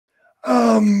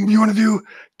You want to do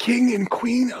King and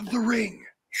Queen of the Ring?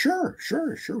 Sure.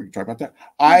 We can talk about that.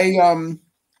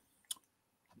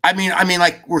 I mean,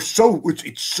 like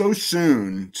it's so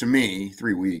soon to me,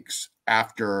 3 weeks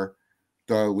after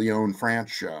the Lyon,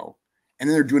 France show. And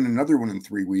then they're doing another one in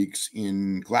 3 weeks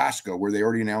in Glasgow, where they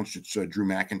already announced it's Drew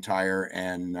McIntyre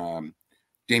and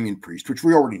Damian Priest, which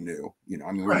we already knew. We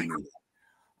already knew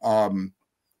that.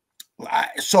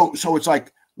 So it's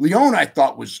like Lyon, I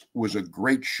thought was a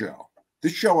great show.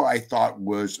 This show I thought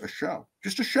was a show,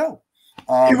 just a show.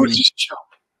 It was just a show.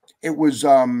 It was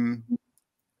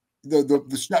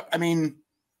the stuff. I mean,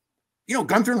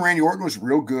 Gunther and Randy Orton was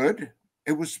real good.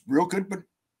 It was real good, but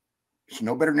it's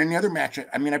no better than any other match.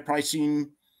 I mean, I've probably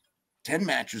seen 10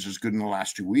 matches as good in the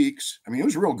last 2 weeks. I mean, it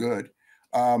was real good.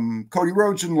 Cody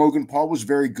Rhodes and Logan Paul was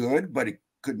very good, but it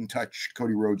couldn't touch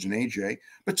Cody Rhodes and AJ,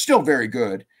 but still very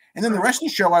good. And then the rest of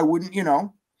the show, I wouldn't,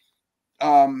 the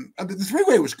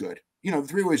three-way was good. The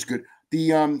three-way is good.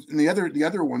 And the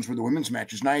other ones were the women's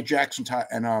matches. Nia Jax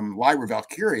and Lyra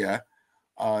Valkyria,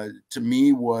 to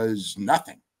me, was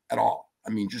nothing at all. I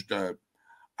mean, just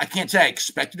I can't say I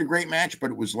expected a great match, but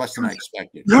it was less than I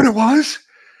expected. You know what it was?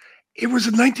 It was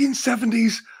a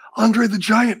 1970s Andre the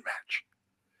Giant match.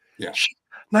 Yeah.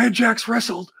 Nia Jax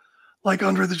wrestled like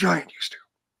Andre the Giant used to.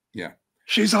 Yeah.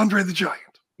 She's Andre the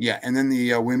Giant. Yeah, and then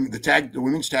the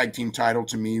women's tag team title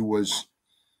to me was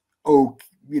below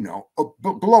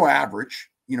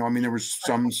average. I mean, there was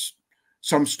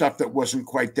some stuff that wasn't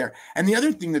quite there. And the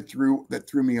other thing that threw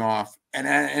me off, and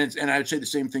I would say the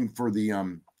same thing for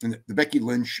the Becky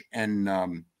Lynch and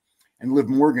Liv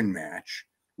Morgan match,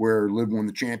 where Liv won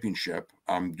the championship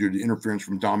due to interference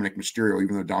from Dominic Mysterio,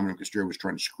 even though Dominic Mysterio was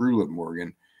trying to screw Liv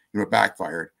Morgan, it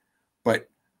backfired. But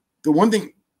the one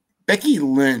thing, Becky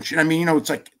Lynch, and I mean,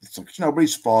 it's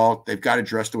nobody's fault. They've got to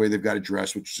dress the way they've got to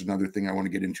dress, which is another thing I want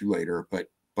to get into later. But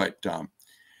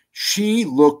she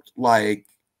looked like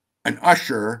an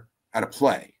usher at a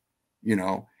play,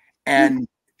 and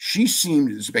she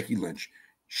seemed, as Becky Lynch,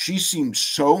 she seemed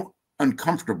so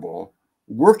uncomfortable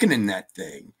working in that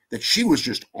thing that she was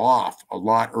just off a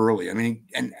lot early. I mean,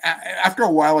 and after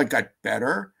a while it got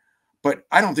better, but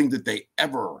I don't think that they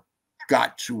ever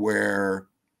got to where,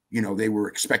 they were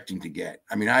expecting to get.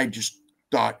 I mean, I just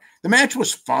thought the match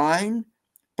was fine,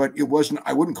 but it wasn't,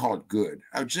 I wouldn't call it good.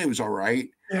 I would say it was all right.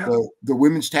 Yeah. The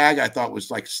women's tag I thought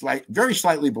was like very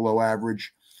slightly below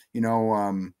average.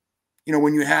 When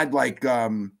you had like,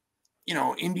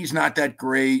 Indy's not that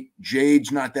great.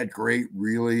 Jade's not that great,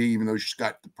 really, even though she's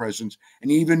got the presence. And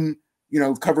even,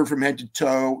 covered from head to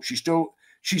toe, she still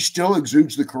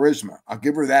exudes the charisma. I'll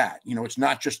give her that. It's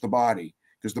not just the body,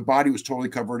 because the body was totally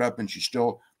covered up, and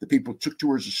the people took to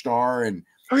her as a star, and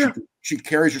she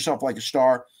carries herself like a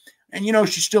star. And,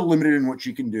 she's still limited in what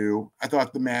she can do. I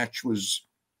thought the match was,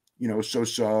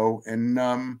 so-so. And,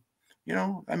 I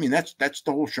mean, that's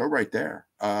the whole show right there.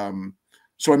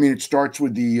 So, I mean, it starts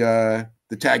with the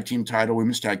tag team title,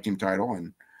 women's tag team title.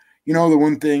 And, the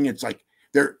one thing, it's like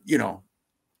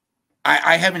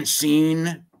I haven't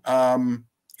seen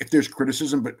if there's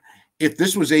criticism, but if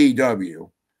this was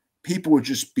AEW, people would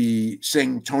just be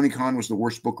saying Tony Khan was the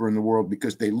worst booker in the world,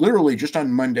 because they literally just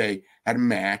on Monday had a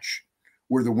match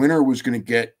where the winner was going to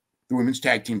get the women's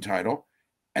tag team title.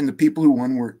 And the people who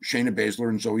won were Shayna Baszler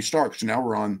and Zoe Stark. So now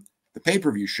we're on the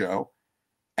pay-per-view show,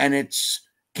 and it's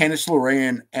Candice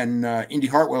LeRae and Indy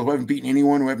Hartwell, who haven't beaten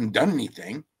anyone, who haven't done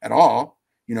anything at all,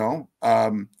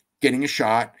 getting a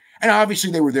shot. And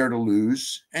obviously they were there to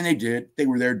lose, and they did. They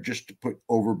were there just to put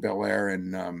over Belair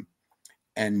and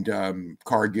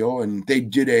Cargill, and they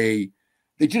did a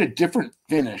different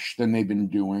finish than they've been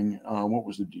doing. What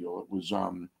was the deal? It was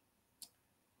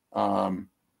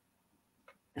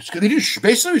they did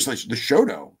basically it's like the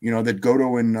Shoto, that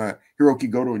Goto and Hiroki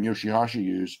Goto and Yoshihashi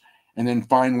used. And then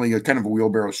finally, a kind of a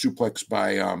wheelbarrow suplex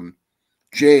by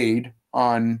Jade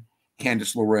on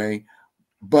Candice LeRae.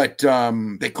 But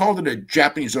they called it a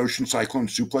Japanese Ocean Cyclone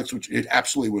suplex, which it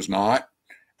absolutely was not.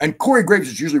 And Corey Graves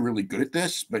is usually really good at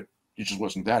this, but it just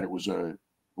wasn't that. It was a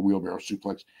wheelbarrow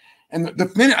suplex. And the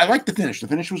finish, I liked the finish. The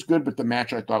finish was good, but the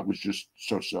match I thought was just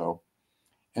so-so.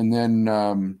 And then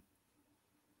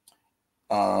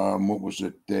what was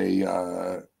it?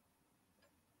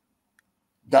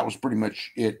 That was pretty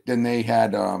much it. Then they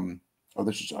had I'm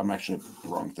actually at the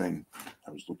wrong thing.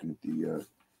 I was looking at the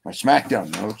my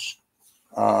SmackDown notes.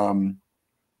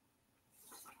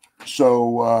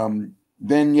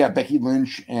 Then Becky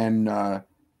Lynch and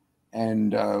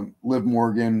Liv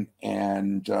Morgan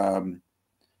and Dominic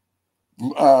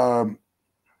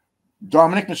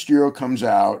Mysterio comes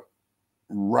out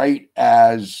right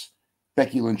as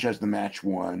Becky Lynch has the match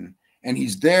won. and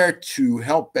he's there to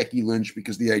help Becky Lynch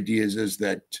because the idea is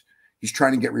that he's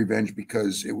trying to get revenge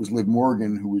because it was Liv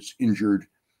Morgan who was injured.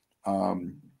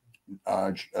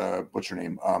 What's her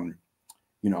name?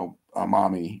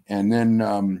 Mommy, and then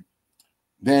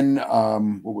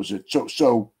what was it?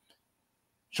 So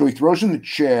he throws in the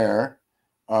chair.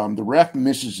 The ref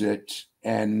misses it,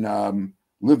 and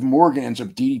Liv Morgan ends up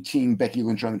DDTing Becky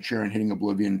Lynch on the chair and hitting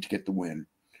Oblivion to get the win.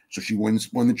 So she won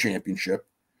the championship.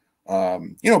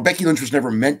 Becky Lynch was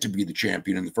never meant to be the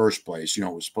champion in the first place. It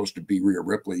was supposed to be Rhea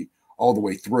Ripley all the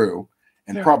way through,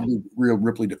 and probably Rhea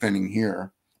Ripley defending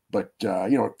here. But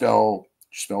it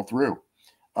just fell through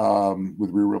with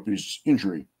Rhea Ripley's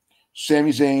injury.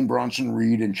 Sami Zayn, Bronson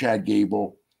Reed, and Chad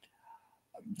Gable,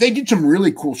 they did some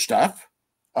really cool stuff.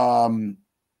 All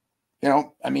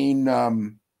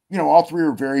three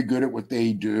are very good at what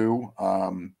they do.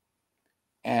 Some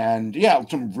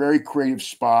very creative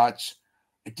spots.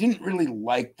 I didn't really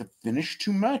like the finish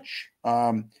too much.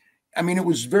 It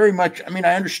was very much,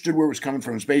 I understood where it was coming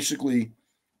from. It was basically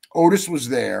Otis was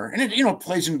there, and it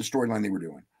plays into the storyline they were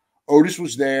doing. Otis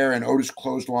was there, and Otis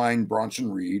clotheslined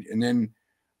Bronson Reed, and then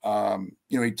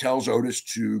he tells Otis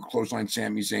to clothesline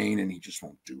Sami Zayn, and he just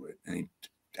won't do it. And he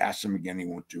asks him again, he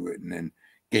won't do it. And then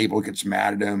Gable gets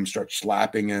mad at him, starts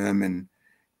slapping him, and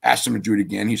asks him to do it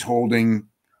again. He's holding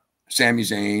Sami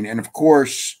Zayn, and of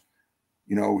course,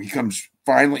 he comes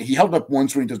finally. He held up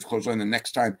once when he does the clothesline. The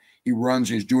next time he runs,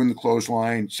 and he's doing the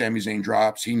clothesline. Sami Zayn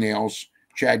drops. He nails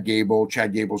Chad Gable.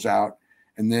 Chad Gable's out,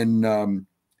 and then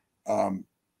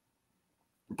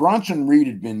Bronson Reed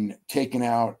had been taken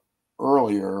out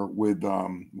earlier with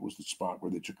what was the spot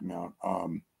where they took him out?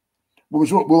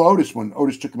 Otis, when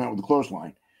Otis took him out with the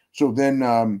clothesline. So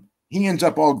then he ends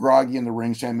up all groggy in the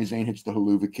ring. Sami Zayn hits the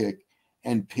haluva kick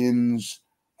and pins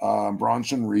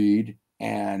Bronson Reed,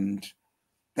 and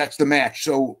that's the match.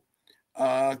 So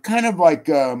kind of like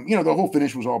the whole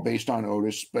finish was all based on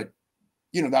Otis, but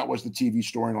that was the TV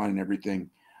storyline and everything.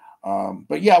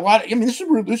 But yeah, this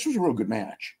was a real good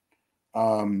match.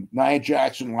 Nia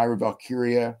Jackson, Lyra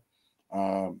Valkyria,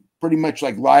 pretty much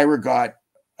like Lyra got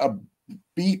a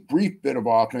brief bit of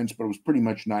offense, but it was pretty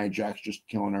much Nia Jax just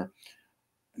killing her.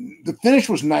 The finish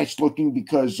was nice looking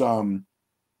because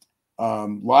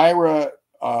Lyra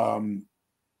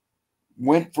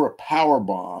went for a power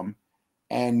bomb,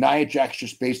 and Nia Jax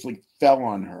just basically fell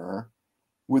on her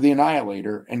with the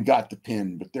Annihilator and got the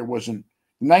pin. But there wasn't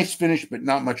a nice finish, but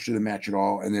not much to the match at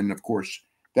all. And then, of course,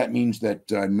 that means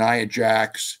that Nia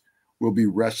Jax will be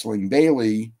wrestling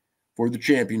Bayley for the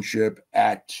championship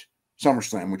at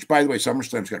SummerSlam, which, by the way,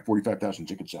 SummerSlam's got 45,000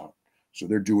 tickets out. So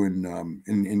they're doing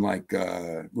in like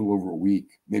a little over a week,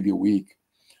 maybe a week.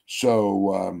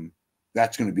 So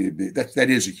that's going to be a big,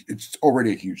 it's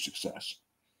already a huge success.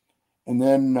 And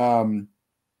then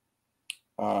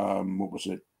what was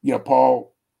it? Yeah,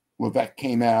 Paul Levesque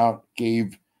came out,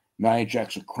 gave Nia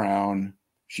Jax a crown.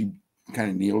 She kind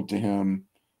of kneeled to him,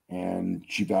 and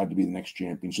she vowed to be the next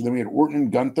champion. So then we had Orton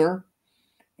and Gunther,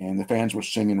 and the fans were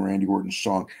singing Randy Orton's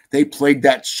song. They played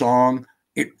that song.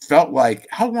 It felt like,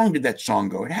 how long did that song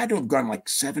go? It had to have gone like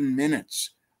 7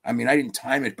 minutes. I didn't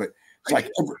time it, but it's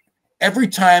like every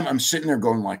time I'm sitting there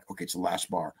going like, okay, it's the last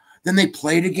bar. Then they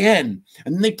played again,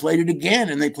 and then they played it again,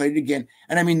 and they played it again.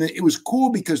 And it was cool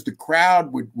because the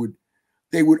crowd would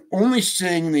only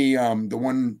sing the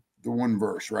one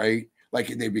verse, right? Like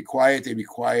they'd be quiet.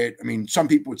 Some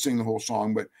people would sing the whole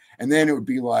song, and then it would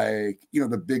be like,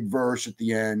 the big verse at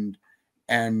the end.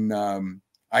 And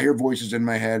I hear voices in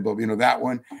my head, but that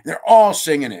one, they're all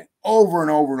singing it over and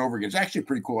over and over again. It's actually a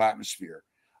pretty cool atmosphere.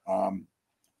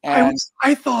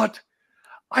 I thought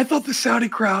the Saudi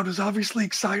crowd was obviously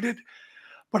excited,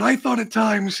 but I thought at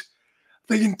times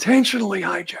they intentionally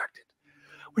hijacked it.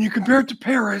 When you compare it to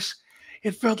Paris,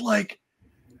 it felt like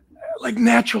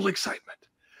natural excitement.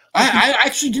 I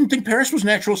actually didn't think Paris was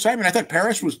natural excitement. I thought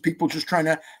Paris was people just trying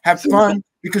to have fun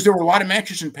because there were a lot of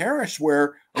matches in Paris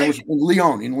where it was in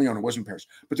Lyon. In Lyon, it wasn't Paris,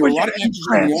 but there were a lot of matches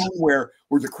in Lyon where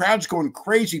the crowd's going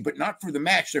crazy, but not for the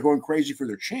match. They're going crazy for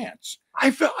their chants.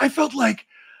 I felt like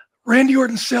Randy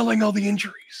Orton selling all the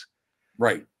injuries,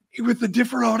 right, with the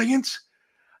different audience.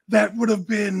 That would have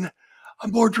been a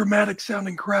more dramatic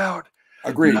sounding crowd.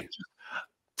 Agreed.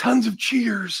 Tons of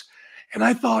cheers, and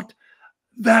I thought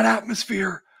that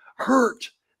atmosphere hurt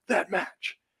that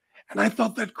match. And I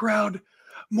thought that crowd,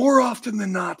 more often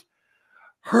than not,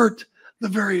 hurt the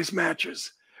various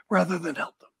matches rather than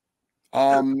help them.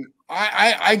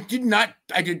 I did not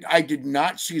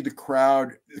see the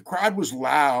crowd. The crowd was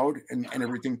loud and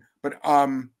everything, but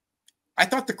I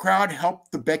thought the crowd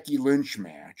helped the Becky Lynch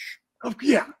match.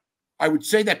 Yeah. I would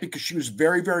say that because she was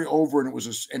very, very over, and there was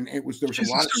a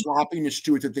lot of sloppiness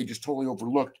to it that they just totally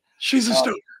overlooked. She's a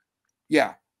stoker.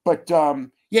 Yeah, but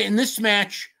yeah, in this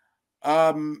match,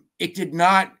 it did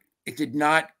not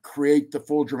create the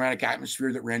full dramatic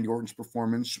atmosphere that Randy Orton's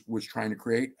performance was trying to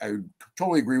create. I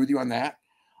totally agree with you on that.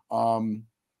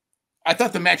 I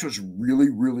thought the match was really,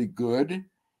 really good,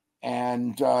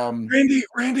 and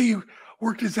Randy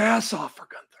worked his ass off for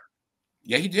Gunther.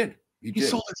 Yeah, he did. He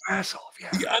sold his ass off. Yeah.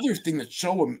 The other thing that's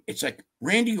it's like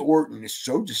Randy Orton is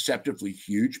so deceptively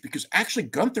huge because actually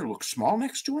Gunther looks small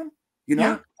next to him. You know,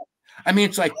 yeah. I mean,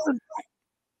 it's like,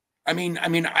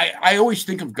 I always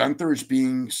think of Gunther as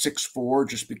being 6'4"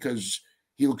 just because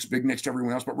he looks big next to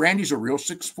everyone else. But Randy's a real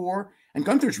 6'4", and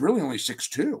Gunther's really only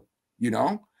 6'2". You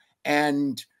know,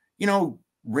 and you know,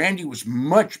 Randy was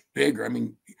much bigger. I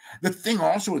mean, the thing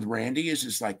also with Randy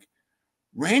is like,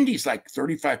 Randy's like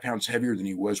 35 pounds heavier than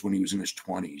he was when he was in his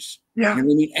 20s. Yeah. You know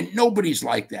what I mean? And nobody's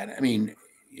like that. I mean,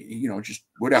 you know, just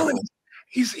whatever. Well,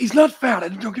 he's not fat.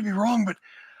 Don't get me wrong, but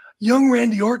young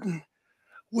Randy Orton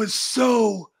was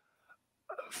so,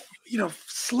 you know,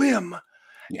 slim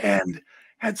and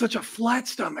had such a flat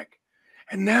stomach.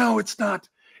 And now it's not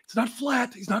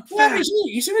flat. He's not fat.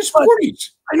 He's in his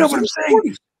 40s. I know what I'm saying.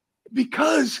 40s.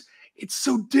 Because it's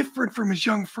so different from his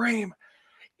young frame,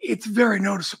 it's very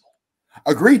noticeable.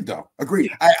 Agreed, though.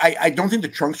 Agreed. Yeah. I don't think the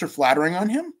trunks are flattering on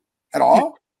him at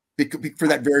all for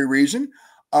that very reason.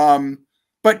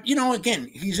 But you know, again,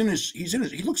 he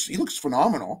looks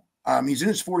phenomenal. He's in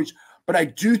his 40s, but I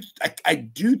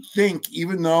do think,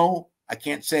 even though I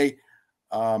can't say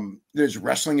his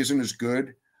wrestling isn't as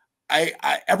good,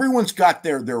 everyone's got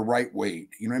their right weight.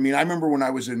 You know what I mean? I remember when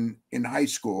I was in high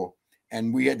school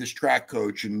and we had this track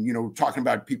coach, and you know, talking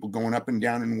about people going up and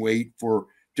down in weight for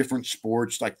different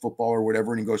sports like football or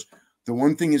whatever. And he goes, the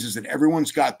one thing is that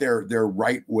everyone's got their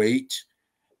right weight.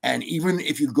 And even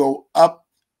if you go up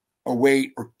a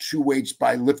weight or two weights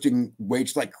by lifting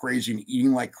weights like crazy and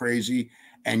eating like crazy,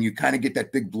 and you kind of get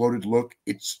that big bloated look,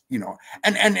 it's, you know,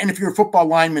 and if you're a football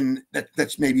lineman,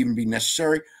 that's maybe even be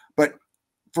necessary. But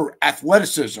for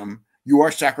athleticism, you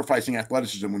are sacrificing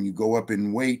athleticism when you go up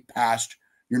in weight past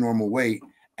your normal weight.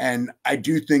 And I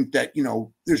do think that, you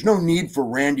know, there's no need for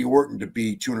Randy Orton to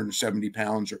be 270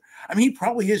 pounds. He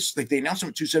probably is. Like, they announced him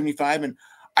at 275. And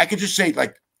I could just say,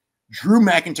 like, Drew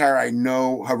McIntyre, I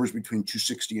know, hovers between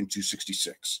 260 and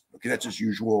 266. Okay, that's his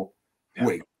usual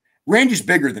weight. Randy's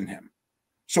bigger than him.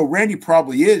 So Randy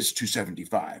probably is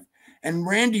 275. And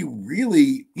Randy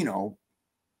really, you know,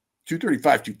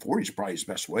 235, 240 is probably his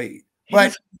best weight.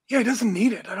 But he doesn't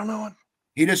need it. I don't know.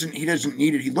 He doesn't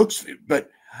need it. He looks, but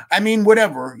I mean,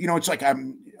 whatever, you know, it's like,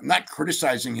 I'm not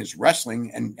criticizing his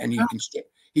wrestling, and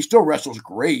he still wrestles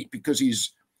great because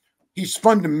he's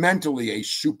fundamentally a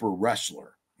super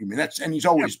wrestler. I mean, and he's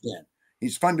always been.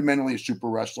 He's fundamentally a super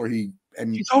wrestler.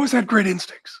 He's always had great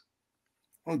instincts.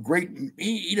 Well, great.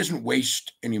 He doesn't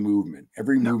waste any movement.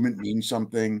 Every movement means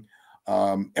something.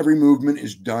 Every movement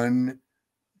is done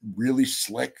really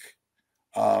slick.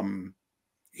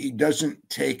 He doesn't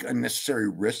take unnecessary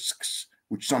risks,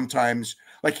 which sometimes,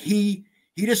 like, he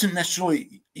doesn't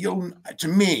necessarily, to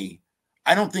me,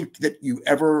 I don't think that you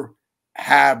ever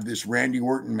have this Randy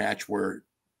Orton match where,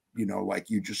 you know, like,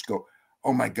 you just go,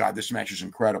 oh my God, this match is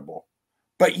incredible.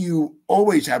 But you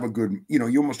always have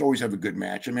you almost always have a good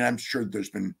match. I mean, I'm sure there's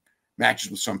been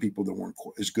matches with some people that weren't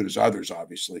as good as others,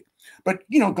 obviously. But,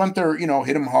 you know, Gunther, you know,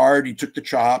 hit him hard. He took the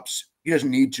chops. He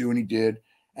doesn't need to, and he did.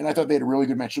 And I thought they had a really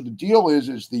good match. So the deal is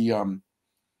the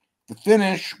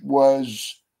finish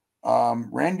was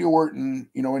Randy Orton,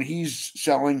 you know, and he's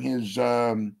selling his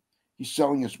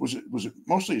was it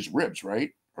mostly his ribs,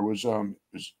 right? Or was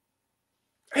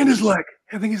and his leg.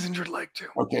 I think his injured leg too.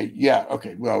 Okay, yeah,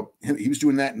 okay. Well, he was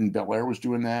doing that, and Belair was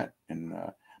doing that, and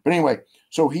but anyway,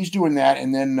 so he's doing that,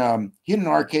 and then he hit an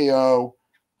RKO,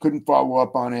 couldn't follow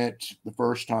up on it the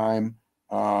first time.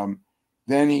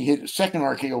 Then he hit a second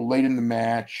RKO late in the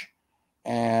match,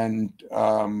 and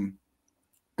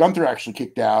Gunther actually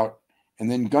kicked out,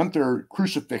 and then Gunther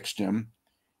crucifixed him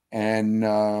and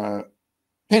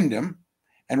pinned him,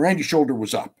 and Randy's shoulder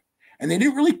was up. And they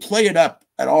didn't really play it up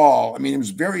at all. I mean, it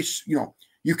was very, you know,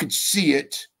 you could see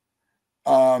it.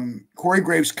 Corey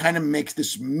Graves kind of makes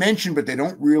this mention, but they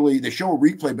don't really, they show a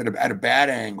replay, but at a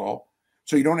bad angle.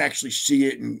 So you don't actually see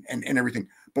it and everything.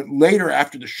 But later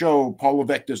after the show, Paul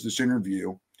Levesque does this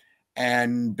interview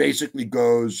and basically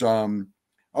goes, oh,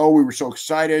 we were so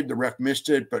excited. The ref missed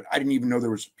it, but I didn't even know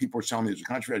people were telling me there's a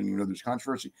controversy. I didn't even know there's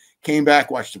controversy. Came back,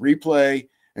 watched the replay.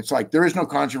 It's like, there is no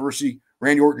controversy.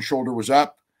 Randy Orton's shoulder was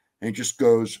up. And he just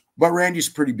goes, but Randy's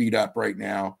pretty beat up right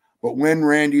now. But when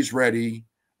Randy's ready,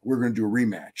 we're going to do a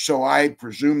rematch. So I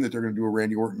presume that they're going to do a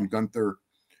Randy Orton Gunther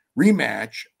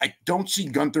rematch. I don't see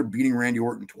Gunther beating Randy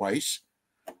Orton twice,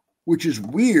 which is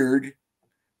weird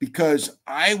because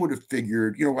I would have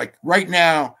figured, you know, like right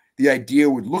now, the idea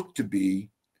would look to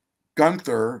be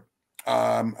Gunther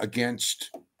against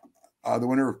the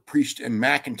winner of Priest and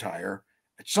McIntyre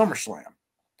at SummerSlam.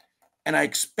 And I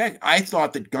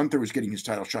thought that Gunther was getting his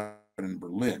title shot in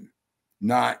Berlin,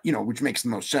 not, you know, which makes the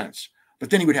most sense.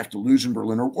 But then he would have to lose in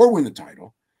Berlin or win the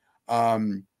title.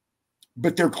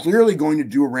 But they're clearly going to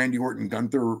do a Randy Orton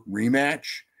Gunther rematch.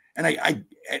 And I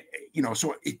you know,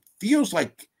 so it feels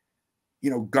like, you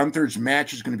know, Gunther's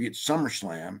match is going to be at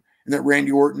SummerSlam, and that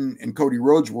Randy Orton and Cody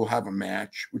Rhodes will have a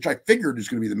match, which I figured is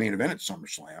going to be the main event at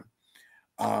SummerSlam.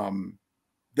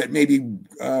 That maybe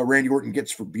Randy Orton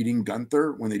gets for beating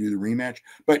Gunther when they do the rematch.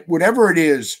 But whatever it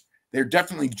is, they're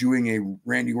definitely doing a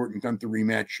Randy Orton Gunther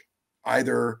rematch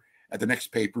either at the next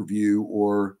pay-per-view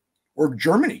or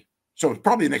Germany. So it's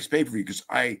probably the next pay-per-view because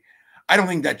I don't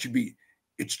think that should be.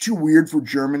 It's too weird for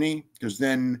Germany because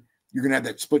then you're going to have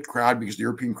that split crowd because the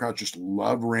European crowd just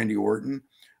love Randy Orton.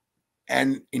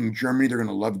 And in Germany, they're going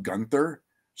to love Gunther.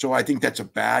 So I think that's a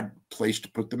bad place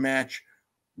to put the match.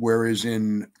 Whereas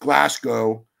in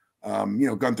Glasgow, you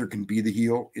know, Gunther can be the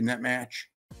heel in that match.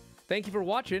 Thank you for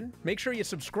watching. Make sure you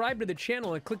subscribe to the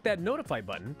channel and click that notify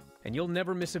button, and you'll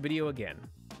never miss a video again.